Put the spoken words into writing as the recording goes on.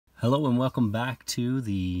Hello and welcome back to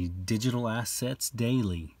the Digital Assets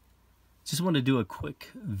Daily. Just want to do a quick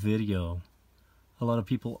video. A lot of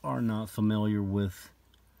people are not familiar with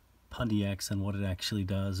Pundi and what it actually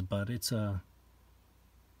does, but it's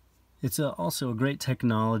also a great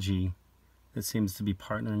technology that seems to be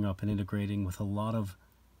partnering up and integrating with a lot of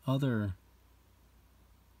other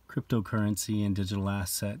cryptocurrency and digital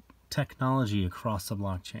asset technology across the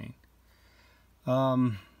blockchain.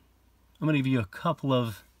 I'm going to give you a couple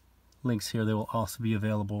of links here. They will also be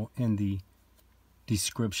available in the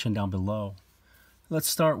description down below. Let's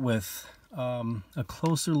start with a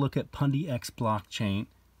closer look at Pundi blockchain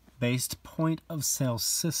based point of sale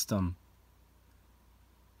system.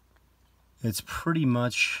 It's pretty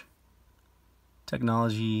much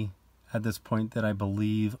technology at this point that I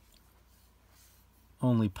believe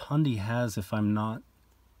only Pundi has, if I'm not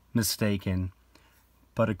mistaken.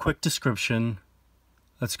 But a quick description.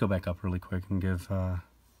 Let's go back up really quick and give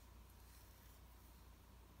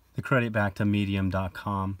the credit back to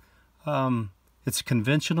medium.com. It's a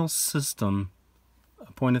conventional system,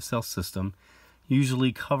 a point of sale system,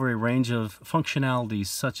 usually cover a range of functionalities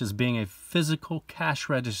such as being a physical cash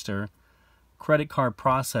register, credit card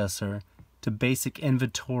processor, to basic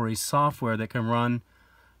inventory software that can run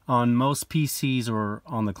on most PCs or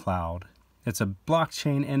on the cloud. It's a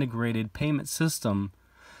blockchain integrated payment system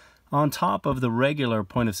on top of the regular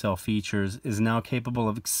point-of-sale features, is now capable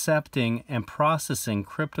of accepting and processing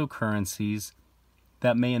cryptocurrencies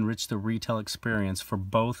that may enrich the retail experience for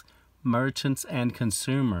both merchants and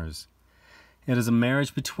consumers. It is a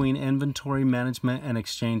marriage between inventory management and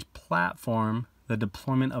exchange platform. The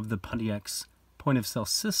deployment of the Pundi point-of-sale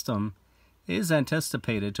system is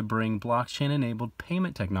anticipated to bring blockchain-enabled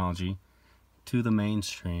payment technology to the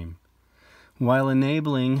mainstream,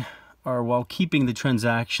 while keeping the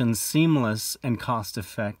transactions seamless and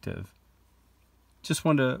cost-effective. Just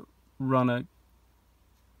want to run a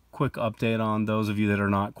quick update on those of you that are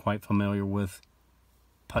not quite familiar with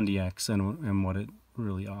Pundi and what it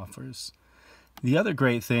really offers. The other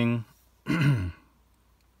great thing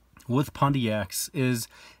with Pundi is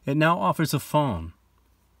it now offers a phone.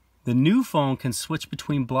 The new phone can switch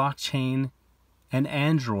between blockchain and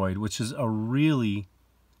Android, which is a really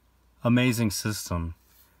amazing system,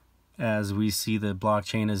 as we see the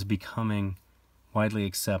blockchain is becoming widely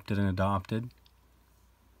accepted and adopted.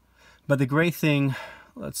 But the great thing,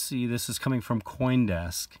 let's see, this is coming from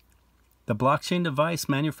CoinDesk. The blockchain device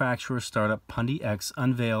manufacturer startup Pundi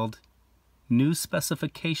unveiled new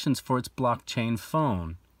specifications for its blockchain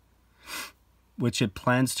phone, which it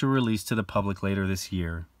plans to release to the public later this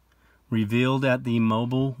year. Revealed at the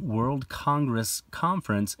Mobile World Congress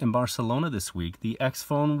conference in Barcelona this week, the X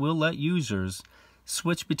phone will let users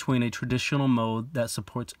switch between a traditional mode that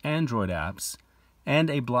supports Android apps and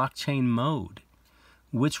a blockchain mode,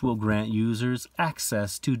 which will grant users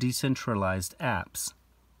access to decentralized apps,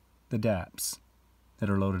 the dApps, that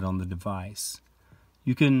are loaded on the device.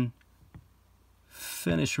 You can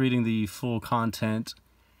finish reading the full content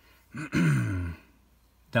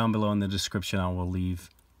down below in the description. I will leave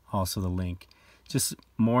also the link. Just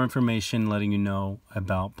more information letting you know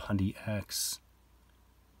about Pundi.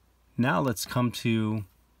 Now let's come to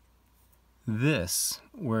this,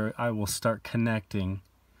 where I will start connecting.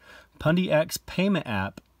 Pundi payment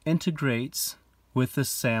app integrates with the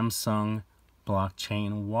Samsung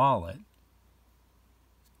blockchain wallet.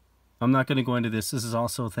 I'm not going to go into this. This is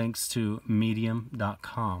also thanks to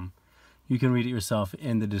medium.com. You can read it yourself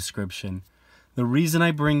in the description. The reason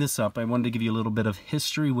I bring this up, I wanted to give you a little bit of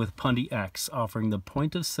history with Pundi offering the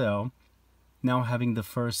point of sale, now having the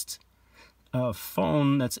first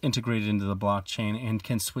phone that's integrated into the blockchain and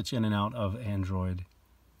can switch in and out of Android.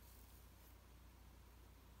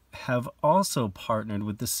 Have also partnered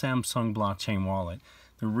with the Samsung blockchain wallet.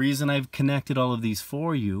 The reason I've connected all of these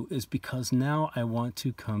for you is because now I want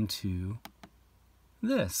to come to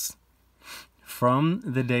this from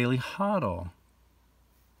the Daily Hodl,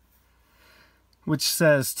 which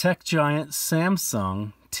says tech giant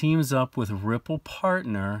Samsung teams up with Ripple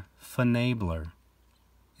partner Finablr.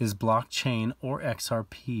 Is blockchain or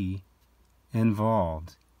XRP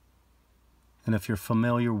involved? And if you're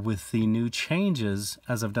familiar with the new changes,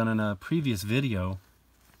 as I've done in a previous video,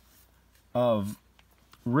 of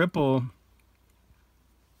Ripple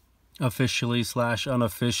officially /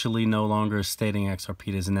 unofficially no longer stating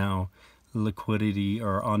XRP is now liquidity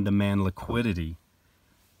or on-demand liquidity.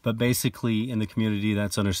 But basically in the community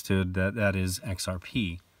that's understood that that is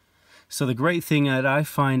XRP. So the great thing that I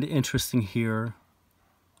find interesting here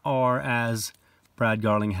are, as Brad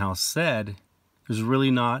Garlinghouse said, there's really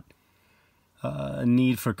not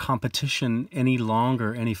need for competition any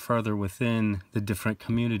longer, any further within the different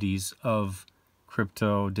communities of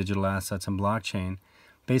crypto, digital assets, and blockchain.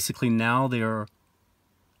 Basically, now they are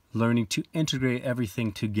learning to integrate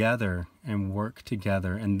everything together and work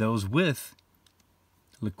together. And those with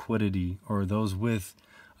liquidity or those with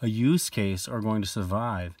a use case are going to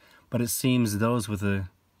survive. But it seems those with a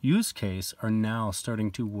use case are now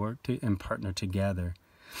starting to work and partner together.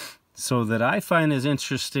 So that I find is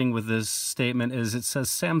interesting with this statement is it says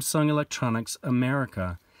Samsung Electronics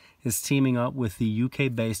America is teaming up with the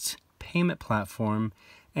UK-based payment platform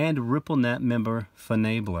and RippleNet member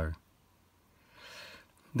Finablr.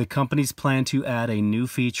 The companies plan to add a new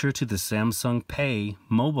feature to the Samsung Pay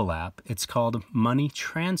mobile app. It's called Money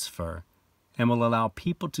Transfer and will allow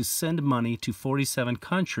people to send money to 47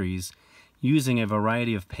 countries using a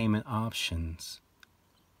variety of payment options.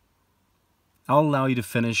 I'll allow you to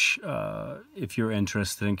finish if you're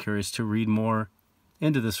interested and curious to read more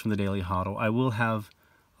into this from the Daily Hodl. I will have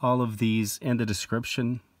all of these in the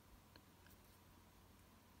description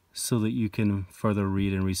so that you can further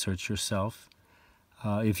read and research yourself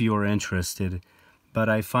if you are interested. But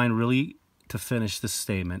I find really, to finish this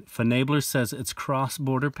statement, Finablr says its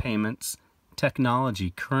cross-border payments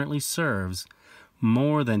technology currently serves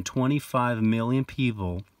more than 25 million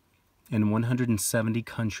people in 170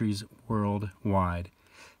 countries worldwide.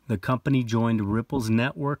 The company joined Ripple's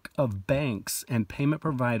network of banks and payment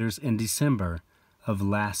providers in December of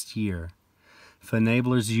last year.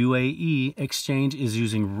 Finablr's UAE exchange is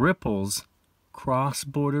using Ripple's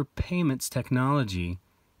cross-border payments technology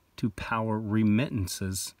to power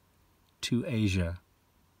remittances to Asia.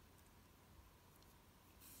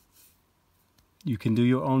 You can do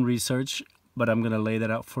your own research, but I'm going to lay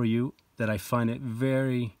that out for you, that I find it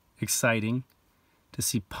very exciting to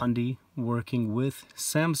see Pundi working with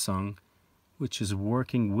Samsung, which is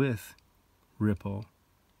working with Ripple.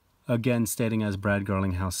 Again, stating as Brad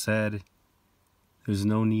Garlinghouse said, there's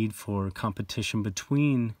no need for competition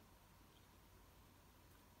between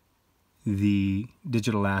the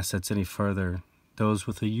digital assets any further. Those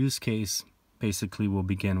with a use case basically will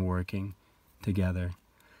begin working together.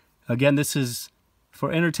 Again, this is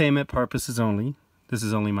for entertainment purposes only. This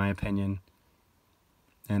is only my opinion,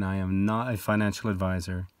 and I am not a financial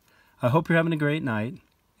advisor. I hope you're having a great night,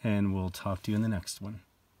 and we'll talk to you in the next one.